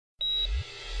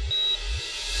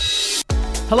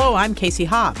Hello, I'm Casey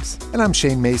Hobbs. And I'm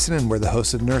Shane Mason, and we're the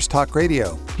hosts of Nurse Talk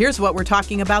Radio. Here's what we're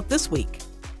talking about this week.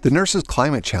 The Nurses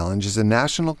Climate Challenge is a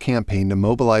national campaign to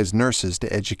mobilize nurses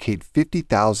to educate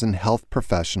 50,000 health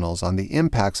professionals on the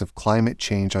impacts of climate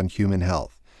change on human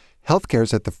health. Healthcare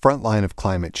is at the front line of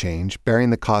climate change, bearing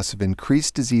the costs of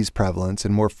increased disease prevalence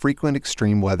and more frequent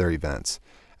extreme weather events.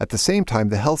 At the same time,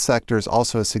 the health sector is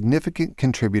also a significant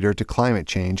contributor to climate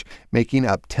change, making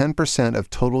up 10% of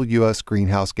total U.S.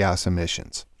 greenhouse gas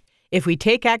emissions. If we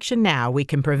take action now, we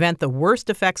can prevent the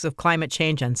worst effects of climate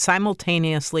change and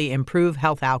simultaneously improve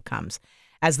health outcomes.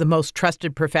 As the most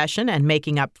trusted profession and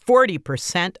making up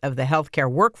 40% of the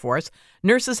healthcare workforce,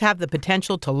 nurses have the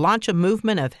potential to launch a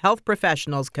movement of health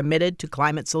professionals committed to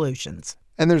climate solutions.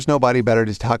 And there's nobody better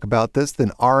to talk about this than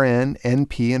RN,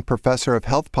 NP, and Professor of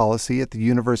Health Policy at the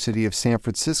University of San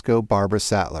Francisco, Barbara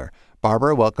Sattler.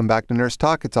 Barbara, welcome back to Nurse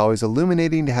Talk. It's always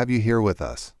illuminating to have you here with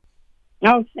us.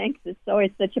 Oh, thanks. It's always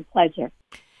such a pleasure.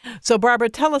 So, Barbara,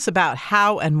 tell us about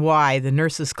how and why the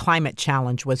Nurses Climate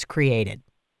Challenge was created.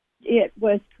 It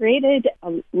was created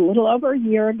a little over a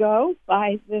year ago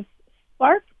by this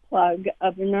spark plug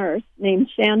of a nurse named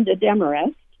Shanda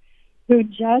Demarest, who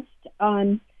just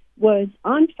was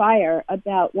on fire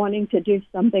about wanting to do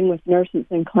something with nurses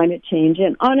and climate change.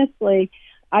 And honestly,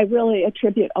 I really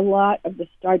attribute a lot of the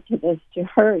start to this to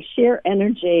her sheer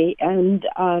energy and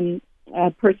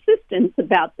persistence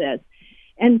about this.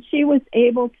 And she was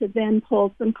able to then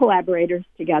pull some collaborators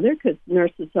together because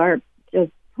nurses are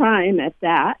just prime at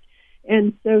that.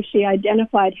 And so she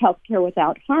identified Healthcare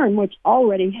Without Harm, which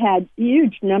already had a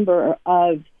huge number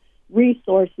of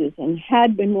resources and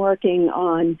had been working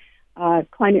on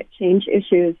climate change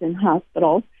issues in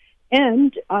hospitals,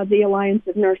 and the Alliance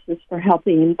of Nurses for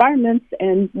Healthy Environments.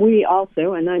 And we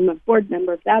also, and I'm a board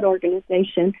member of that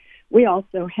organization, we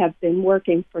also have been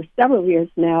working for several years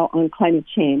now on climate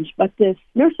change. But this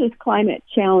Nurses Climate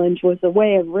Challenge was a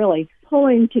way of really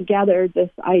pulling together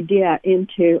this idea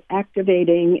into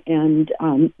activating and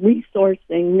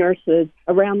resourcing nurses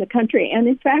around the country, and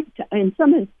in fact, in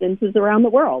some instances, around the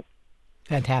world.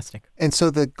 Fantastic. And so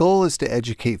the goal is to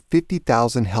educate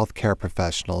 50,000 healthcare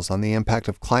professionals on the impact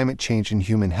of climate change in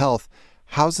human health.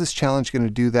 How's this challenge going to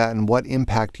do that, and what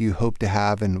impact do you hope to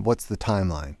have, and what's the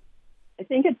timeline? I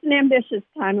think it's an ambitious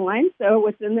timeline. So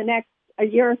within the next a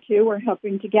year or two, we're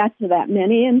hoping to get to that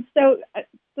many. And so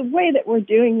the way that we're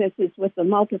doing this is with a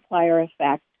multiplier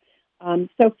effect.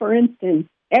 So, for instance,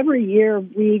 every year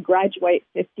we graduate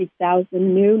 50,000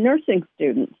 new nursing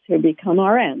students who become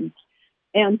RNs.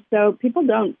 And so people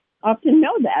don't often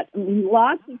know that. I mean,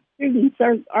 lots of students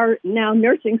are now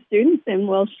nursing students and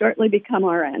will shortly become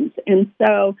RNs. And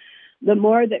so the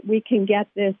more that we can get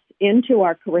this into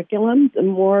our curriculum, the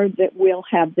more that we'll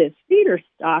have this feeder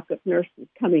stock of nurses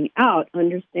coming out,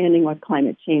 understanding what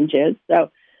climate change is.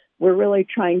 So we're really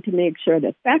trying to make sure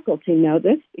that faculty know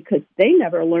this because they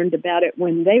never learned about it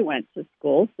when they went to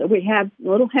school. So we have a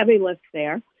little heavy lift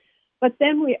there. But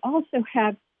then we also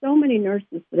have so many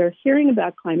nurses that are hearing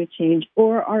about climate change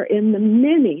or are in the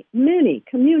many, many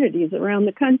communities around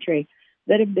the country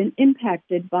that have been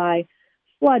impacted by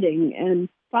flooding and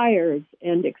fires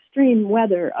and extreme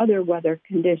weather, other weather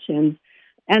conditions,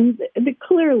 and they're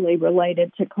clearly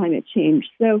related to climate change.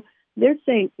 So they're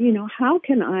saying, how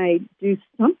can I do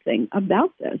something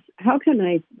about this? How can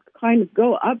I kind of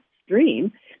go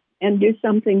upstream and do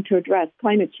something to address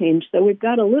climate change? So we've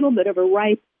got a little bit of a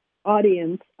ripe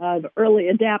audience of early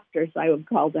adapters, I would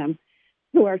call them,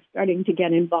 who are starting to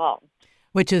get involved.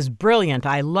 Which is brilliant.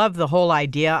 I love the whole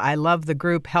idea. I love the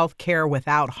group Healthcare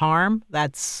Without Harm.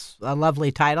 That's a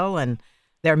lovely title, and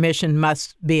their mission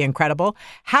must be incredible.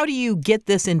 How do you get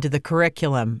this into the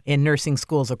curriculum in nursing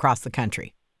schools across the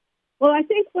country? Well, I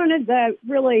think one of the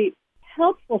really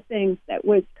helpful things that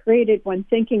was created when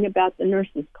thinking about the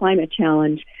Nurses Climate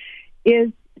Challenge is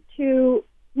to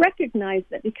recognize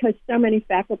that because so many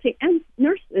faculty and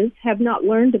nurses have not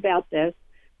learned about this,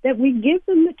 that we give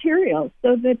them materials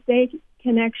so that they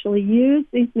can actually use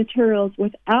these materials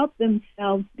without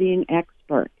themselves being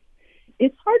experts.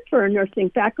 It's hard for a nursing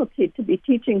faculty to be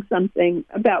teaching something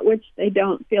about which they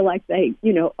don't feel like they,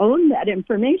 own that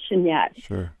information yet.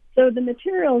 Sure. So the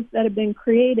materials that have been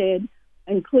created,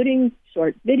 including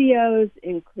short videos,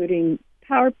 including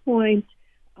PowerPoint,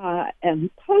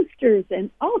 and posters and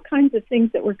all kinds of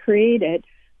things that were created,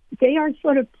 they are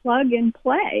sort of plug and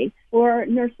play for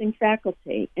nursing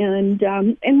faculty. And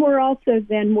we're also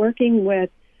then working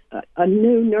with a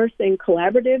new nursing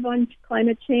collaborative on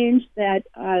climate change that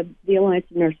the Alliance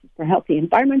of Nurses for Healthy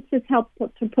Environments has helped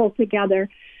to pull together.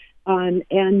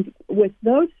 And with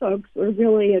those folks, we're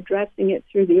really addressing it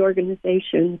through the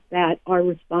organizations that are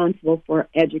responsible for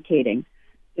educating.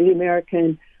 the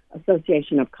American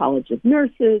Association of College of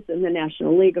Nurses and the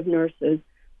National League of Nurses,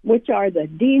 which are the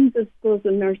deans of schools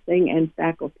of nursing and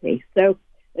faculty. So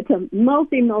it's a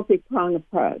multi-pronged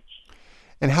approach.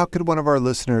 And how could one of our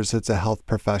listeners that's a health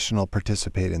professional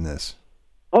participate in this?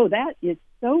 Oh, that is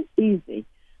so easy.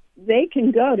 They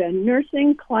can go to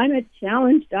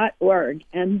nursingclimatechallenge.org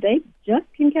and they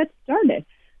just can get started.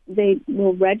 They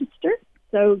will register,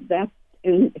 so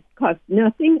it costs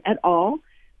nothing at all.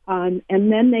 And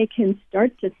then they can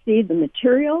start to see the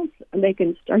materials, and they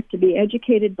can start to be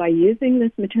educated by using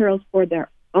these materials for their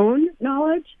own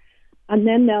knowledge. And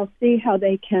then they'll see how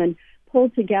they can pull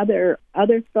together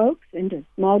other folks into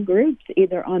small groups,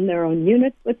 either on their own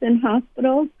units within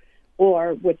hospitals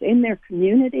or within their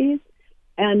communities,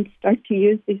 and start to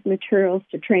use these materials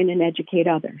to train and educate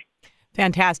others.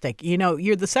 Fantastic. You know,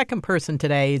 you're the second person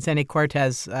today, Zenny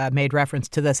Cortez made reference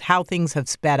to this, how things have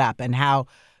sped up and how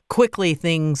quickly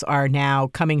things are now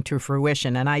coming to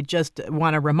fruition. And I just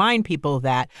want to remind people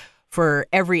that for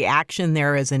every action,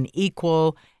 there is an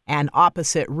equal and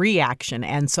opposite reaction.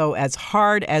 And so as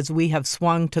hard as we have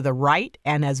swung to the right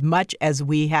and as much as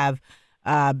we have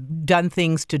done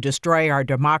things to destroy our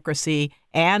democracy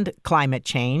and climate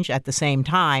change at the same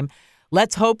time,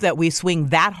 let's hope that we swing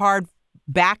that hard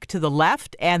back to the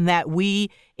left and that we,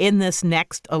 in this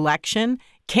next election,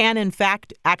 can in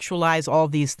fact actualize all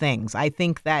these things. I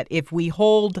think that if we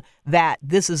hold that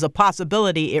this is a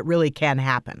possibility, it really can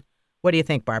happen. What do you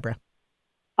think, Barbara?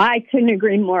 I couldn't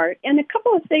agree more. And a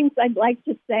couple of things I'd like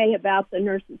to say about the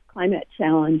Nurses Climate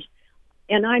Challenge,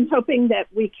 and I'm hoping that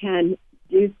we can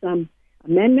do some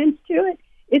amendments to it,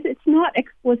 is it's not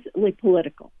explicitly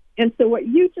political. And so what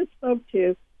you just spoke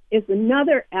to is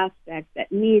another aspect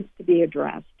that needs to be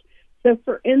addressed. So,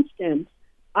 for instance,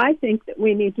 I think that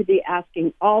we need to be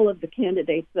asking all of the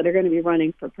candidates that are going to be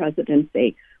running for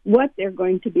presidency what they're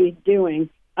going to be doing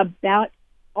about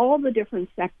all the different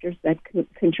sectors that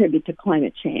contribute to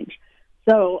climate change.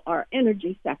 So our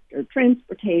energy sector,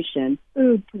 transportation,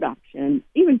 food production,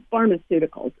 even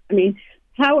pharmaceuticals. I mean,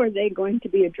 how are they going to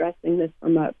be addressing this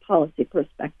from a policy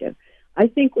perspective? I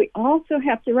think we also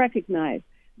have to recognize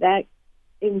that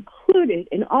included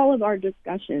in all of our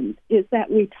discussions is that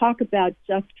we talk about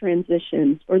just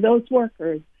transitions for those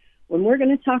workers. When we're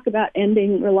going to talk about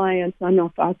ending reliance on a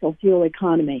fossil fuel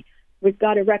economy, we've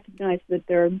got to recognize that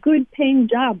there are good-paying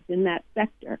jobs in that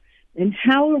sector. And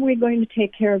how are we going to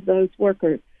take care of those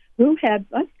workers who have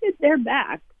busted their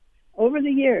backs over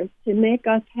the years to make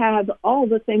us have all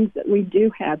the things that we do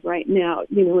have right now,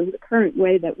 in the current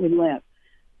way that we live?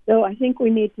 So I think we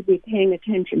need to be paying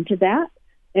attention to that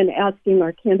and asking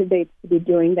our candidates to be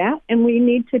doing that. And we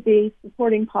need to be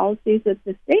supporting policies at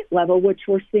the state level, which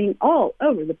we're seeing all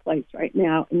over the place right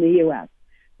now in the U.S.,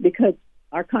 because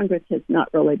our Congress has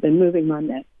not really been moving on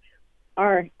this.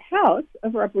 Our House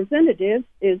of Representatives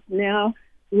is now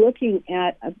looking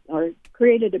at or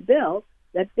created a bill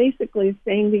that basically is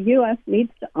saying the U.S.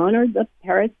 needs to honor the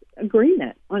Paris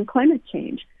Agreement on climate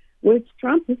change, which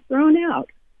Trump has thrown out.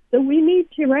 So we need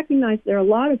to recognize there are a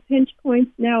lot of pinch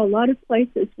points now, a lot of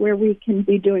places where we can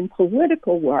be doing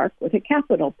political work with a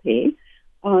capital P,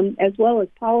 as well as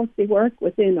policy work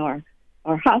within our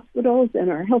hospitals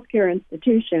and our healthcare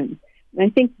institutions. And I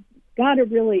think we've got to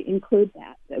really include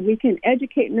that we can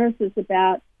educate nurses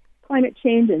about climate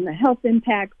change and the health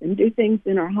impacts and do things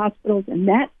in our hospitals, and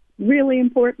that's really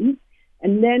important.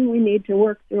 And then we need to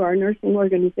work through our nursing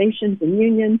organizations and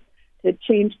unions to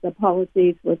change the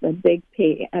policies with a big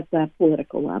P at the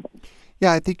political level.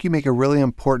 Yeah, I think you make a really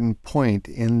important point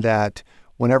in that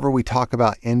whenever we talk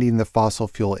about ending the fossil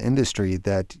fuel industry,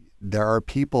 that there are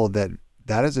people that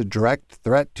is a direct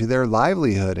threat to their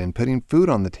livelihood and putting food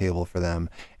on the table for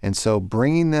them. And so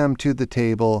bringing them to the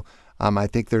table, I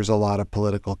think there's a lot of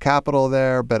political capital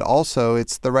there, but also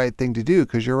it's the right thing to do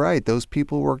because you're right. Those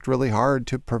people worked really hard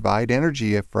to provide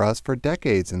energy for us for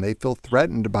decades, and they feel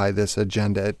threatened by this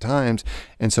agenda at times.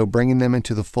 And so bringing them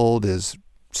into the fold is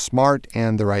smart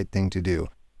and the right thing to do.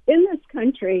 In this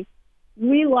country,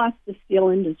 we lost the steel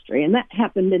industry, and that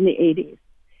happened in the 80s.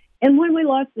 And when we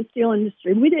lost the steel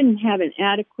industry, we didn't have an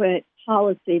adequate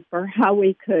policy for how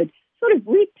we could sort of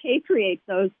repatriate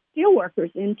those steel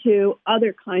workers into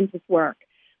other kinds of work.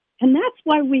 And that's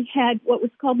why we had what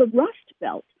was called the Rust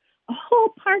Belt, a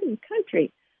whole part of the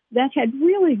country that had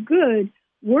really good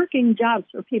working jobs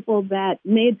for people that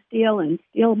made steel and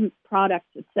steel products,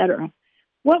 et cetera.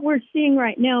 What we're seeing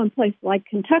right now in places like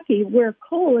Kentucky, where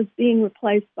coal is being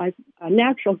replaced by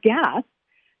natural gas,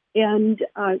 and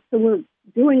so we're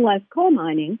doing less coal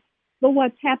mining. But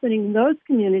what's happening in those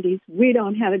communities, we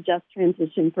don't have a just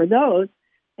transition for those.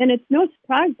 And it's no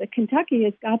surprise that Kentucky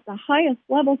has got the highest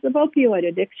levels of opioid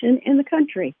addiction in the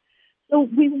country. So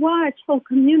we watch whole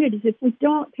communities, if we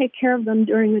don't take care of them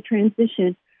during the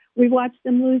transition, we watch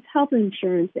them lose health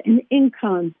insurance and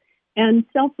income and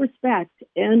self-respect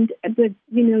and the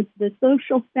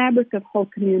social fabric of whole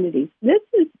communities. This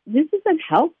is a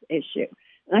health issue.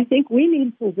 And I think we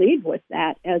need to lead with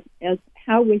that as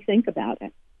how we think about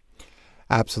it.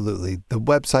 Absolutely. The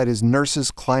website is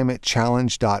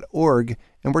nursesclimatechallenge.org,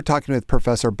 and we're talking with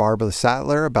Professor Barbara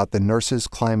Sattler about the Nurses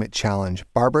Climate Challenge.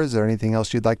 Barbara, is there anything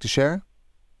else you'd like to share?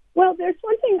 Well, there's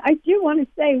one thing I do want to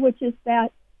say, which is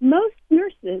that most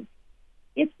nurses,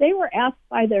 if they were asked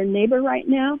by their neighbor right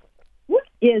now, what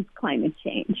is climate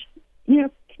change?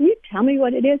 Can you tell me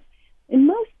what it is? And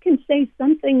most can say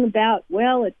something about,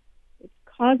 well, it's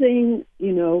causing,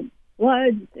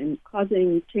 floods and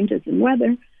causing changes in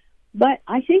weather. But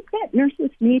I think that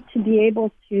nurses need to be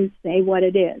able to say what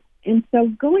it is. And so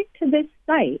going to this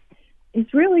site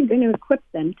is really going to equip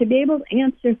them to be able to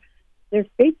answer their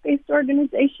faith-based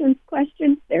organizations'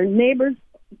 questions, their neighbors'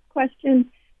 questions,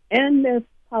 and their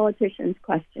politicians'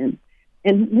 questions.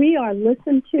 And we are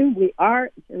listened to. We are,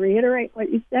 to reiterate what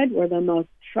you said, we're the most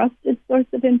trusted source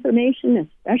of information,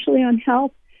 especially on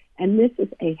health. And this is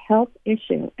a health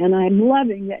issue. And I'm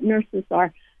loving that nurses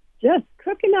are just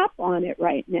cooking up on it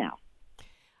right now.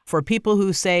 For people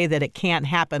who say that it can't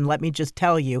happen, let me just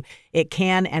tell you, it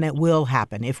can and it will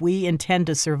happen. If we intend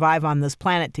to survive on this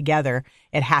planet together,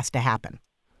 it has to happen.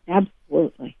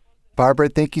 Absolutely. Barbara,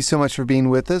 thank you so much for being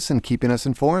with us and keeping us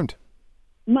informed.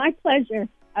 My pleasure.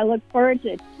 I look forward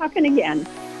to talking again.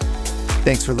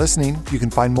 Thanks for listening. You can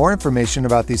find more information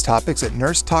about these topics at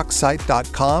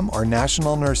nursetalksite.com or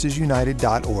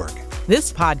nationalnursesunited.org.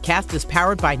 This podcast is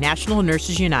powered by National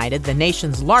Nurses United, the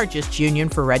nation's largest union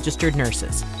for registered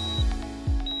nurses.